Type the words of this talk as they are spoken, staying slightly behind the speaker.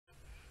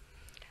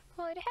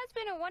Well, it has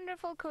been a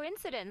wonderful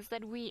coincidence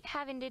that we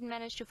have indeed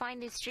managed to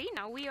find this tree.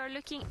 Now we are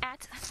looking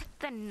at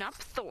the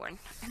thorn,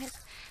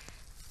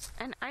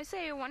 and I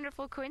say a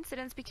wonderful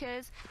coincidence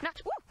because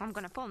I'm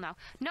gonna fall now.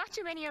 Not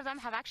too many of them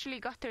have actually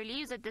got their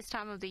leaves at this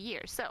time of the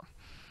year. So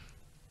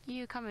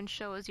you come and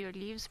show us your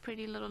leaves,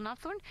 pretty little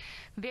thorn.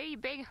 Very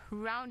big,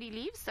 roundy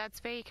leaves.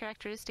 That's very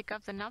characteristic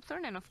of the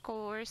thorn, and of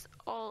course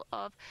all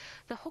of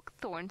the hook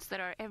thorns that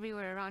are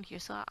everywhere around here.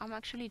 So I'm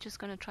actually just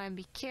going to try and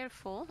be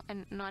careful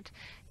and not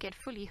get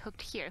fully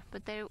hooked here.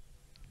 But there,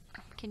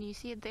 can you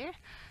see it there?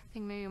 I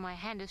think maybe my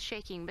hand is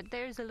shaking, but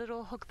there's a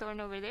little hook thorn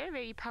over there,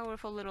 very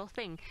powerful little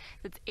thing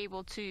that's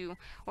able to,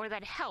 or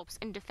that helps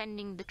in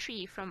defending the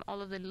tree from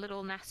all of the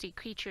little nasty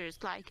creatures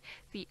like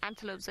the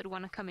antelopes that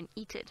want to come and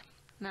eat it.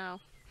 Now,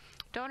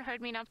 don't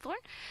hurt me, thorn.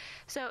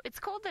 So it's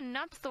called the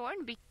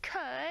thorn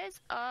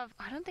because of,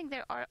 I don't think they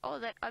are all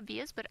that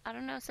obvious, but I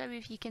don't know, Seb,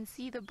 if you can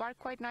see the bark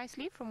quite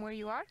nicely from where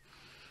you are.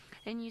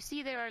 And you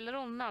see there are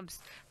little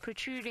nubs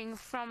protruding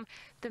from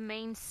the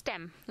main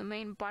stem, the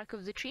main bark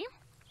of the tree.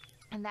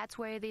 And that's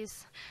where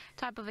this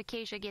type of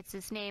acacia gets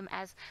its name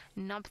as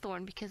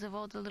thorn, because of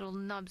all the little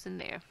nubs in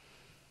there.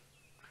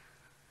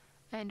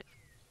 And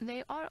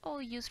they are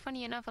all used,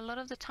 funny enough, a lot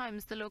of the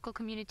times the local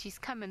communities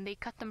come and they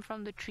cut them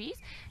from the trees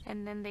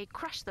and then they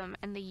crush them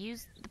and they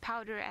use the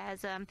powder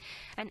as an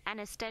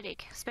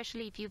anesthetic,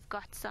 especially if you've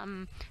got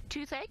some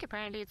toothache.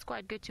 Apparently it's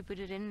quite good to put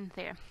it in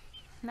there.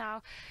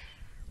 Now,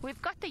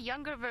 we've got the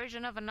younger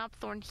version of a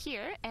thorn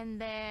here, and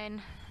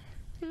then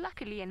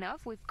luckily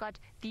enough we've got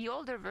the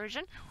older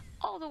version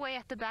all the way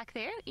at the back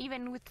there,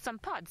 even with some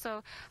pods.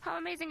 So how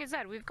amazing is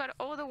that? We've got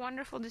all the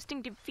wonderful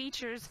distinctive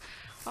features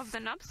of the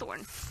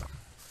thorn.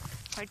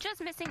 We're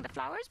just missing the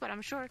flowers, but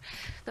I'm sure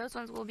those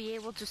ones will be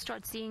able to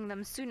start seeing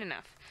them soon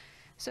enough.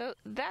 So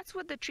that's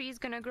what the tree is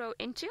going to grow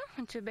into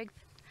a big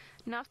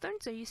thorn.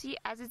 So you see,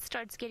 as it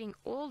starts getting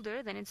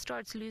older, then it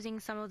starts losing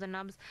some of the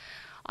nubs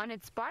on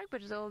its bark,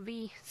 but it'll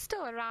be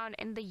still around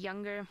in the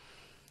younger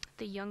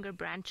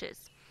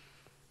branches.